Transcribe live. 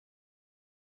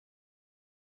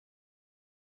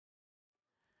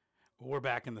We're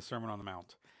back in the Sermon on the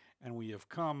Mount, and we have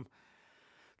come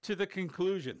to the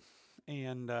conclusion.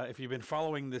 And if you've been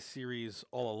following this series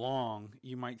all along,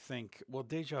 you might think, well,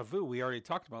 deja vu, we already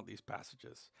talked about these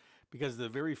passages. Because the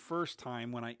very first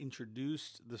time when I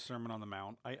introduced the Sermon on the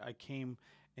Mount, I came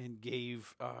and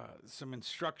gave some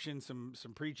instruction, some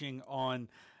preaching on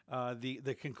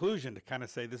the conclusion to kind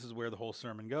of say this is where the whole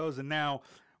sermon goes. And now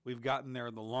we've gotten there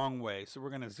the long way. So we're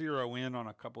going to zero in on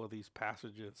a couple of these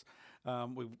passages.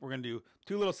 We're going to do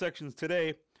two little sections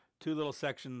today, two little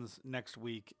sections next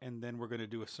week, and then we're going to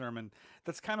do a sermon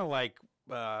that's kind of like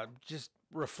just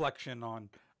reflection on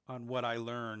what I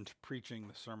learned preaching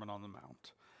the Sermon on the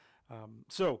Mount.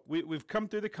 So we've come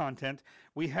through the content.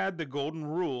 We had the golden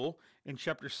rule in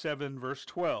chapter 7, verse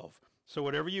 12. So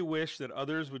whatever you wish that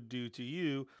others would do to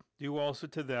you, do also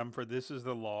to them, for this is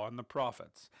the law and the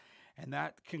prophets. And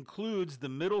that concludes the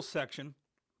middle section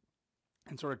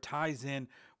and sort of ties in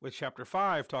with chapter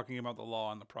 5, talking about the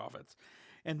law and the prophets.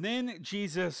 And then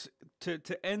Jesus,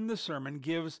 to end the sermon,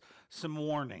 gives some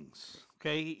warnings.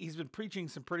 Okay, he's been preaching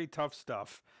some pretty tough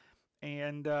stuff.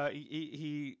 And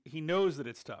he knows that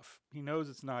it's tough. He knows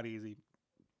it's not easy.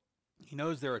 He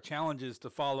knows there are challenges to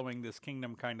following this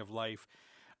kingdom kind of life.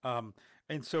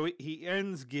 And so he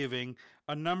ends giving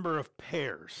a number of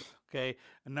pairs, okay,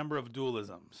 a number of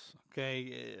dualisms,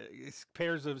 okay,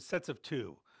 pairs of sets of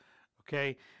two,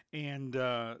 okay. And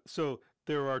so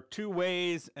there are two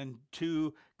ways and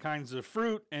two kinds of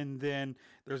fruit, and then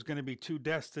there's going to be two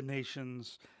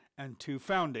destinations and two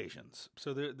foundations.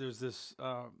 So there's this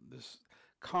this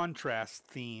contrast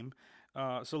theme.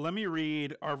 So let me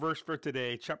read our verse for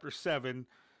today, chapter 7,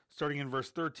 starting in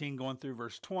verse 13, going through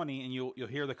verse 20, and you'll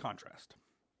hear the contrast.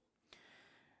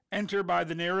 Enter by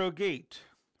the narrow gate,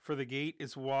 for the gate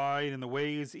is wide and the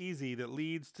way is easy that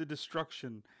leads to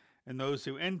destruction, and those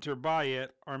who enter by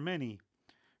it are many.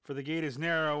 For the gate is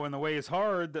narrow and the way is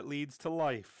hard that leads to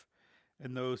life,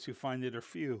 and those who find it are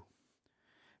few.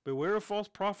 Beware of false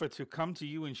prophets who come to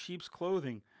you in sheep's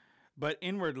clothing, but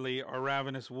inwardly are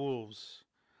ravenous wolves.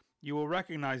 You will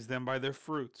recognize them by their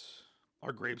fruits.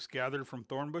 Are grapes gathered from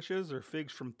thorn bushes, or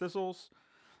figs from thistles?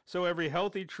 So every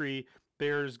healthy tree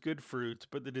bears good fruit,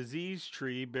 but the diseased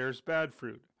tree bears bad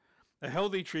fruit. A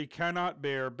healthy tree cannot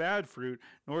bear bad fruit,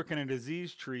 nor can a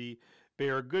diseased tree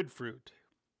bear good fruit.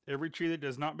 Every tree that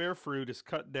does not bear fruit is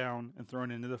cut down and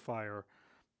thrown into the fire.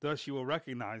 Thus you will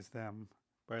recognize them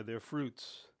by their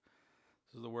fruits.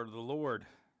 This is the word of the Lord.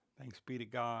 Thanks be to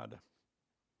God.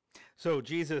 So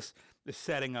Jesus is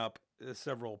setting up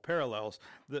several parallels.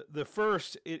 The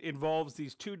first, it involves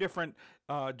these two different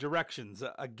directions,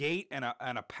 a gate and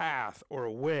a path or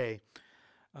a way.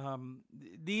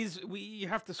 These we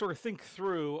have to sort of think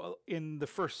through in the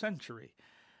first century.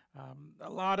 A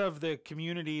lot of the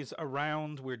communities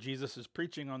around where Jesus is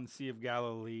preaching on the Sea of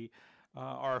Galilee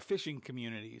are fishing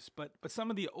communities, but some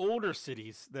of the older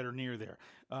cities that are near there,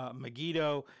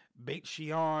 Megiddo, Beit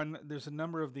Shean, there's a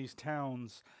number of these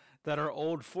towns that are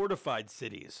old fortified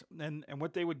cities. And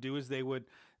what they would do is the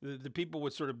people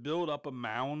would sort of build up a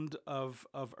mound of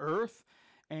earth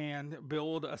and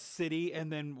build a city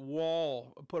and then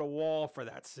put a wall for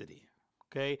that city.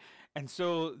 Okay. And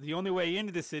so the only way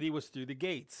into the city was through the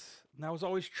gates. And that was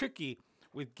always tricky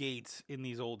with gates in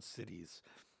these old cities.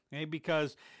 Okay,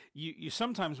 because you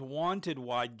sometimes wanted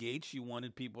wide gates. You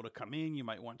wanted people to come in. You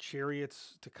might want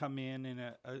chariots to come in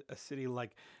a city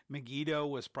like Megiddo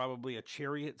was probably a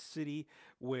chariot city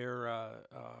where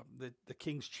the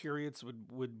king's chariots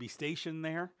would be stationed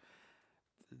there.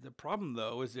 The problem,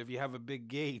 though, is if you have a big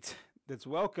gate that's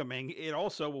welcoming, it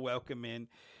also will welcome in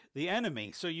the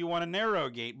enemy. So you want a narrow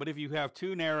gate, but if you have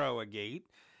too narrow a gate,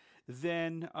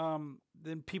 then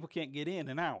people can't get in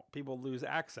and out. People lose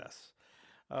access.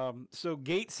 So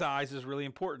gate size is really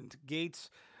important. Gates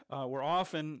were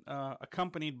often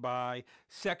accompanied by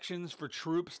sections for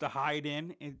troops to hide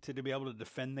in to be able to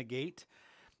defend the gate.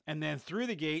 And then through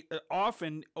the gate,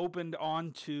 often opened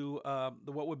onto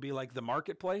what would be like the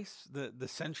marketplace, the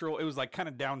central. It was like kind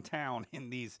of downtown in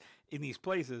these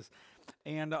places,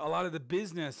 and a lot of the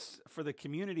business for the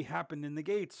community happened in the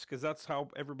gates because that's how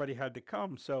everybody had to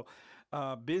come. So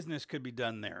business could be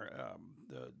done there.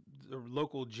 The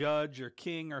local judge or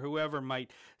king or whoever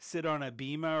might sit on a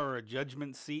bema or a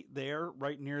judgment seat there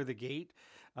right near the gate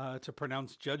to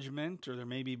pronounce judgment, or there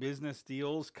may be business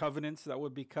deals, covenants that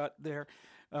would be cut there.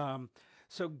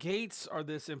 So gates are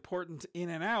this important in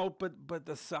and out, but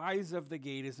the size of the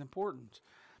gate is important.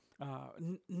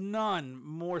 None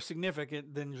more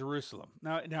significant than Jerusalem.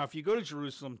 Now, if you go to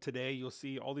Jerusalem today, you'll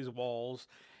see all these walls,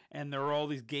 and there are all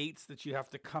these gates that you have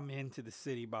to come into the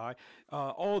city by.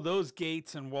 All those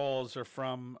gates and walls are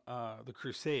from the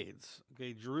Crusades.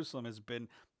 Okay, Jerusalem has been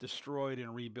destroyed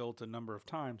and rebuilt a number of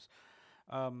times.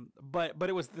 But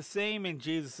it was the same in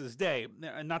Jesus' day.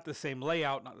 Not the same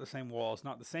layout, not the same walls,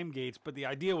 not the same gates, but the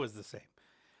idea was the same.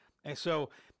 And so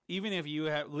even if you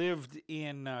had lived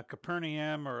in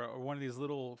Capernaum or one of these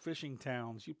little fishing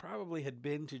towns, you probably had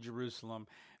been to Jerusalem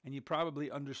and you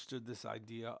probably understood this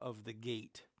idea of the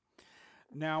gate.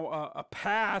 Now, a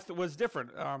path was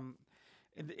different.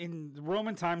 In the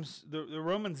Roman times, the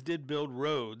Romans did build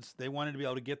roads. They wanted to be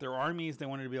able to get their armies. They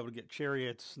wanted to be able to get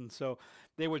chariots. And so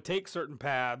they would take certain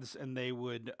paths and they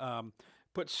would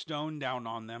put stone down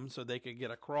on them so they could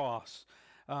get across.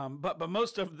 But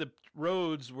most of the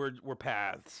roads were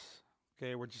paths.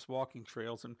 Okay, we're just walking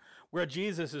trails. And where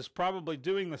Jesus is probably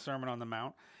doing the Sermon on the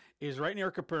Mount is right near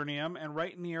Capernaum and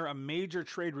right near a major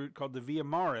trade route called the Via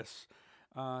Maris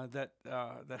that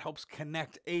helps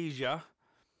connect Asia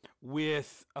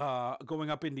with going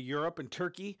up into Europe and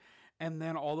Turkey, and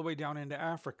then all the way down into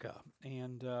Africa.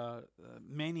 And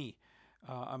many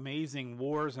amazing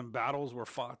wars and battles were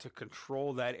fought to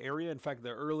control that area. In fact, the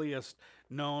earliest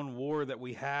known war that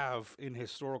we have in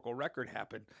historical record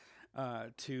happened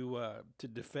to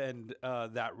defend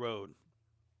that road.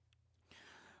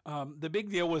 The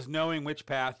big deal was knowing which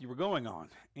path you were going on.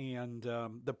 And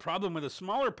the problem with a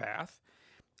smaller path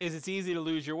is it's easy to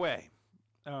lose your way.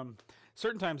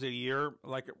 Certain times of the year,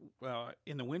 like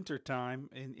in the winter time,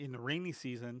 in the rainy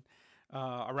season,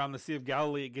 around the Sea of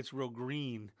Galilee, it gets real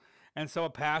green. And so a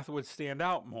path would stand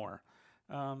out more.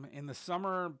 In the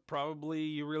summer, probably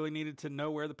you really needed to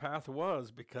know where the path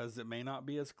was because it may not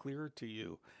be as clear to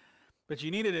you. But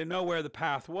you needed to know where the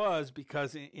path was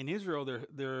because in Israel,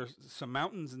 there are some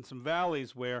mountains and some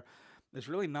valleys where it's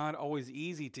really not always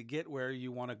easy to get where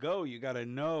you want to go. You got to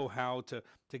know how to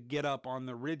get up on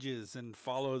the ridges and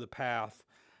follow the path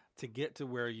to get to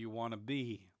where you want to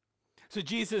be. So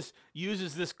Jesus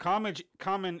uses this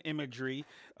common imagery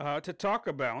to talk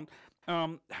about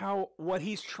how what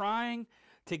he's trying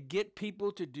to get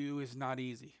people to do is not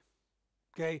easy.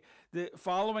 Okay,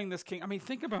 following this king. I mean,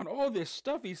 think about all this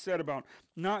stuff he said about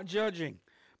not judging,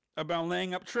 about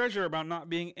laying up treasure, about not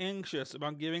being anxious,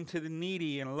 about giving to the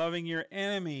needy and loving your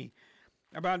enemy,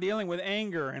 about dealing with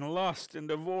anger and lust and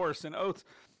divorce and oaths.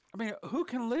 I mean, who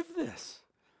can live this?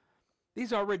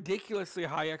 These are ridiculously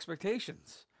high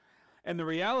expectations. And the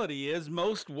reality is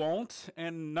most won't,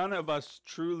 and none of us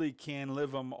truly can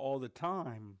live them all the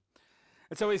time.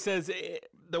 And so he says,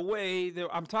 the way that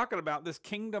I'm talking about, this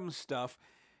kingdom stuff,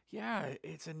 yeah,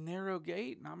 it's a narrow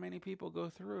gate. Not many people go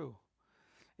through.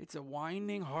 It's a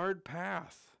winding, hard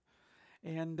path.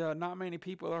 And not many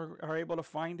people are able to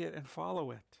find it and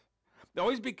follow it.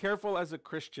 Always be careful as a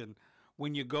Christian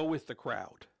when you go with the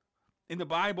crowd. In the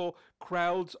Bible,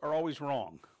 crowds are always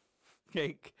wrong.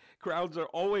 Okay, crowds are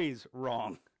always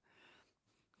wrong.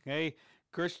 Okay,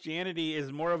 Christianity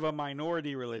is more of a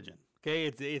minority religion. Okay,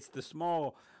 it's the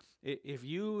small. If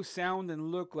you sound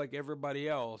and look like everybody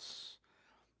else,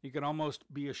 you can almost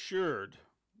be assured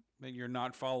that you're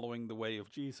not following the way of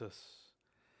Jesus,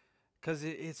 because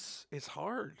it's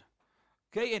hard.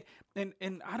 Okay,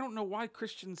 and I don't know why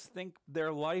Christians think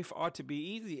their life ought to be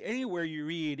easy. Anywhere you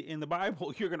read in the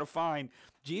Bible, you're going to find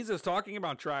Jesus talking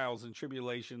about trials and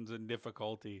tribulations and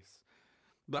difficulties.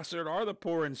 Blessed are the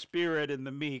poor in spirit and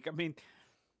the meek. I mean,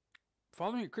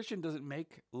 following a Christian doesn't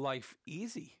make life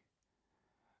easy.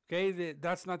 Okay,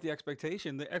 that's not the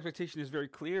expectation. The expectation is very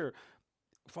clear.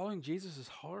 Following Jesus is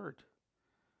hard.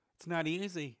 It's not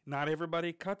easy. Not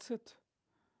everybody cuts it.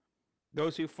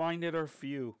 Those who find it are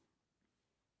few.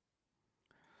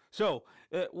 So,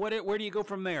 where do you go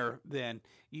from there? Then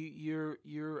you're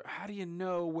how do you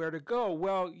know where to go?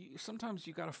 Well, sometimes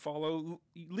you got to follow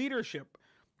leadership,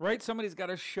 right? Somebody's got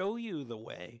to show you the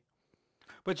way.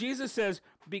 But Jesus says,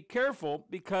 be careful,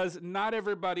 because not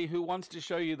everybody who wants to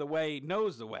show you the way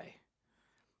knows the way,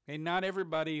 and not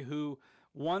everybody who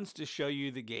wants to show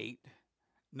you the gate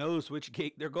knows which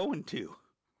gate they're going to.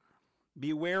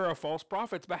 Beware of false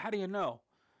prophets. But how do you know?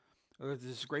 There's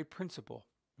this great principle.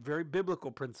 Very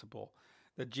biblical principle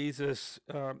that Jesus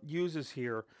uses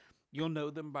here. You'll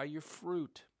know them by your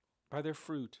fruit, by their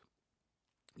fruit.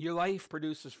 Your life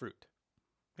produces fruit.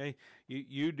 Okay,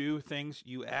 you do things,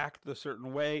 you act a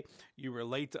certain way, you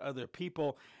relate to other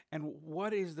people, and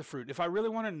what is the fruit? If I really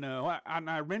want to know, and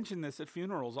I mention this at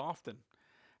funerals often,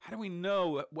 how do we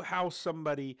know how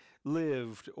somebody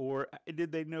lived, or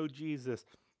did they know Jesus?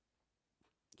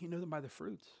 You know them by the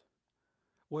fruits.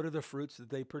 What are the fruits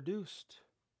that they produced?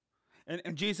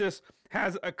 And Jesus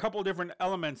has a couple different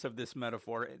elements of this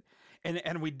metaphor.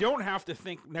 And we don't have to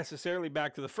think necessarily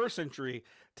back to the first century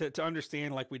to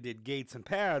understand like we did gates and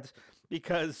paths,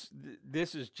 because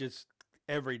this is just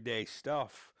everyday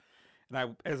stuff.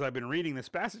 And as I've been reading this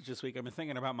passage this week, I've been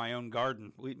thinking about my own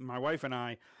garden. My wife and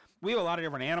I, we have a lot of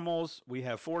different animals. We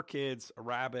have 4 kids, a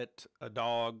rabbit, a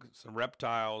dog, some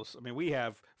reptiles. I mean, we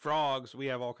have frogs. We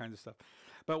have all kinds of stuff.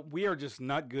 But we are just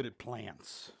not good at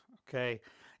plants, okay?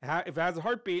 If it has a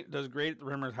heartbeat, it does great at the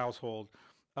Rimmer household.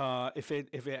 If it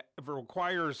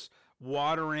requires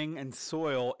watering and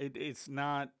soil, it's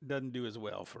doesn't do as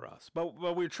well for us.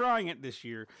 But we're trying it this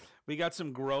year. We got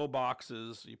some grow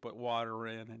boxes you put water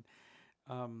in,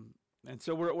 and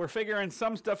so we're figuring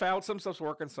some stuff out. Some stuff's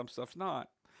working, some stuff's not.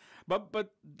 But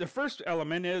the first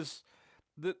element is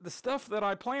the stuff that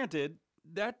I planted.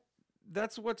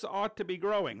 That's what's ought to be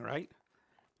growing, right?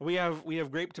 We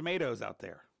have grape tomatoes out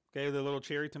there. Okay, the little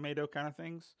cherry tomato kind of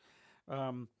things.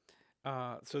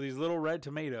 So these little red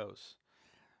tomatoes.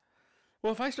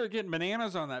 Well, if I start getting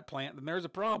bananas on that plant, then there's a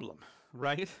problem,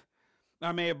 right?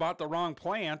 I may have bought the wrong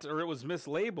plant or it was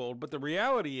mislabeled, but the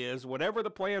reality is whatever the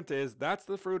plant is, that's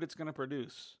the fruit it's going to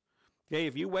produce. Okay,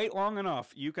 if you wait long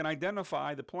enough, you can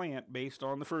identify the plant based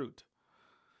on the fruit.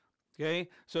 Okay,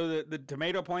 so the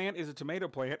tomato plant is a tomato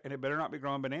plant, and it better not be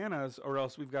growing bananas or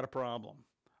else we've got a problem,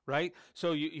 right?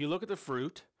 So you look at the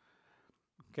fruit.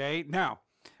 Okay, now,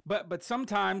 but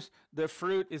sometimes the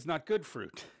fruit is not good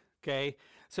fruit. Okay,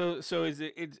 so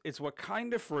it's what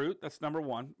kind of fruit? That's number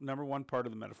one part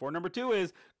of the metaphor. Number 2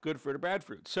 is good fruit or bad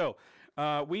fruit. So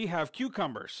we have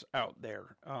cucumbers out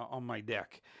there on my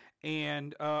deck,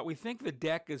 and we think the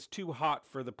deck is too hot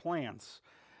for the plants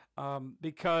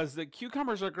because the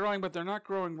cucumbers are growing, but they're not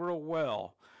growing real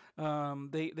well.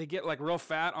 They get like real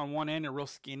fat on one end and real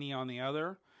skinny on the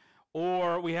other.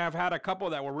 Or we have had a couple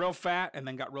that were real fat and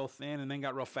then got real thin and then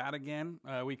got real fat again.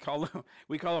 We call them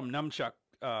nunchuck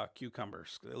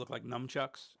cucumbers. They look like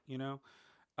nunchucks, you know.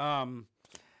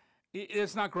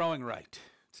 It's not growing right.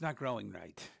 It's not growing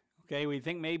right. Okay, we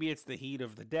think maybe it's the heat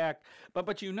of the deck,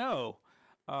 but you know,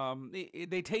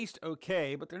 they taste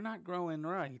okay, but they're not growing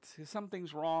right.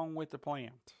 Something's wrong with the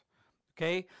plant.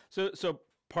 Okay, so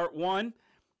part 1,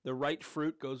 the right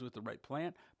fruit goes with the right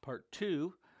plant. Part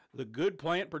 2. The good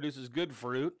plant produces good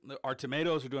fruit. Our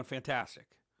tomatoes are doing fantastic.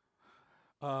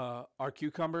 Our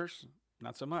cucumbers,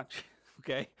 not so much.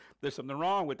 Okay, there's something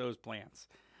wrong with those plants,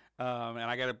 and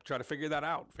I got to try to figure that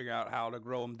out. Figure out how to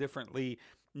grow them differently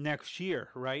next year,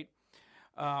 right?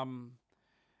 And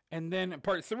then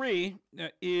part 3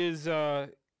 is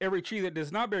every tree that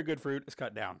does not bear good fruit is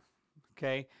cut down.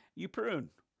 Okay, you prune.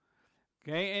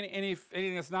 Okay, and if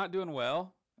anything that's not doing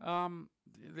well,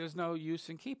 there's no use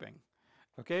in keeping.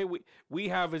 Okay, we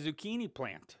have a zucchini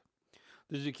plant.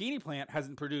 The zucchini plant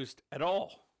hasn't produced at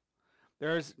all.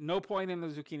 There's no point in the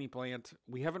zucchini plant.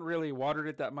 We haven't really watered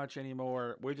it that much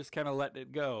anymore. We're just kind of letting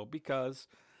it go because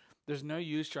there's no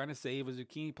use trying to save a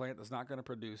zucchini plant that's not going to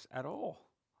produce at all.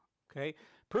 Okay,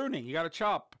 pruning, you got to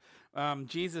chop.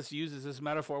 Jesus uses this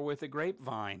metaphor with a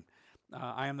grapevine.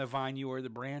 I am the vine, you are the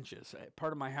branches.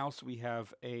 Part of my house, we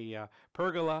have a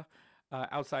pergola.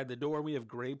 Outside the door, we have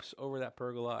grapes over that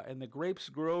pergola, and the grapes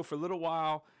grow for a little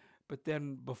while, but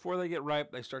then before they get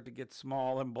ripe, they start to get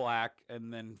small and black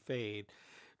and then fade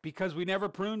because we never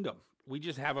pruned them. We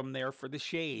just have them there for the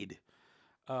shade.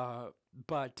 And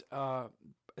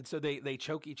so they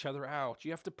choke each other out.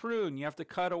 You have to prune. You have to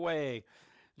cut away.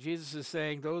 Jesus is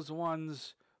saying those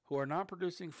ones who are not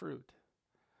producing fruit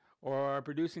or are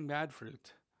producing bad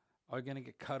fruit are going to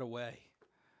get cut away.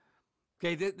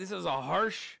 Okay, this is a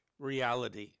harsh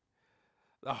reality.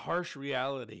 The harsh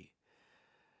reality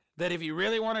that if you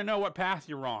really want to know what path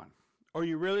you're on, or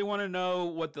you really want to know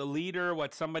what the leader,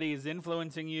 what somebody is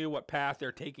influencing you, what path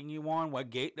they're taking you on,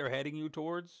 what gate they're heading you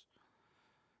towards,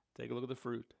 take a look at the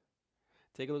fruit.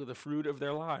 Take a look at the fruit of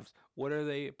their lives. What are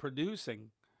they producing?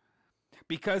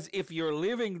 Because if you're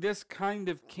living this kind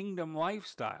of kingdom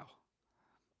lifestyle,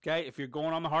 okay, if you're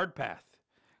going on the hard path,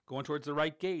 going towards the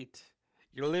right gate,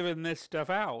 you're living this stuff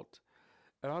out,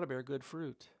 it ought to bear good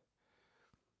fruit.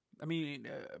 I mean,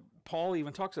 Paul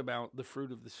even talks about the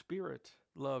fruit of the Spirit: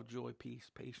 love, joy, peace,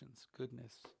 patience,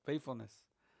 goodness, faithfulness.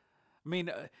 I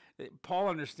mean, Paul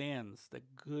understands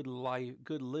that good life,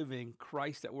 good living,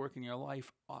 Christ at work in your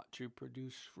life ought to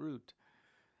produce fruit.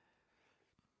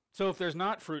 So if there's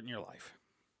not fruit in your life,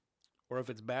 or if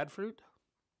it's bad fruit,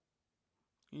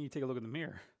 you need to take a look in the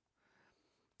mirror.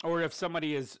 Or if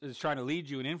somebody is trying to lead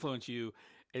you and influence you,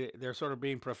 they're sort of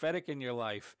being prophetic in your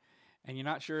life, and you're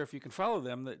not sure if you can follow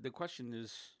them, the question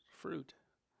is fruit.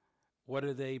 What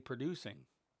are they producing?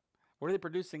 What are they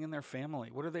producing in their family?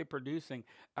 What are they producing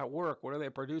at work? What are they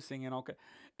producing in all?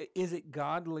 Is it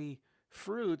godly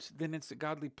fruits? Then it's a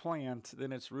godly plant.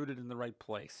 Then it's rooted in the right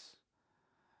place.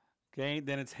 Okay,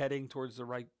 then it's heading towards the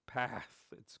right path.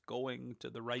 It's going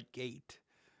to the right gate.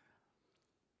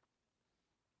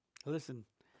 Listen,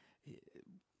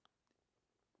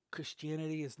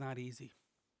 Christianity is not easy.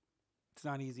 It's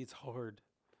not easy. It's hard.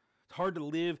 It's hard to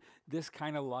live this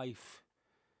kind of life.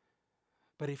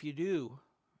 But if you do,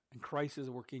 and Christ is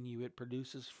working you, it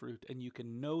produces fruit, and you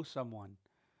can know someone,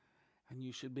 and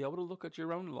you should be able to look at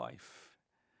your own life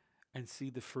and see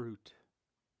the fruit.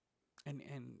 And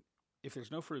if there's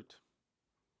no fruit,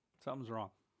 something's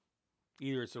wrong.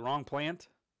 Either it's the wrong plant,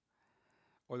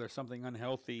 or there's something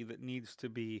unhealthy that needs to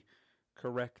be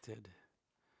corrected.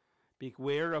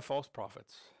 Beware of false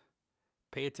prophets.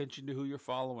 Pay attention to who you're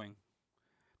following.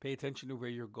 Pay attention to where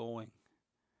you're going.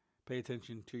 Pay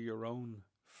attention to your own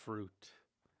fruit.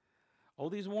 All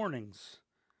these warnings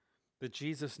that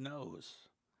Jesus knows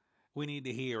we need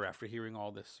to hear after hearing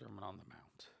all this Sermon on the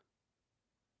Mount.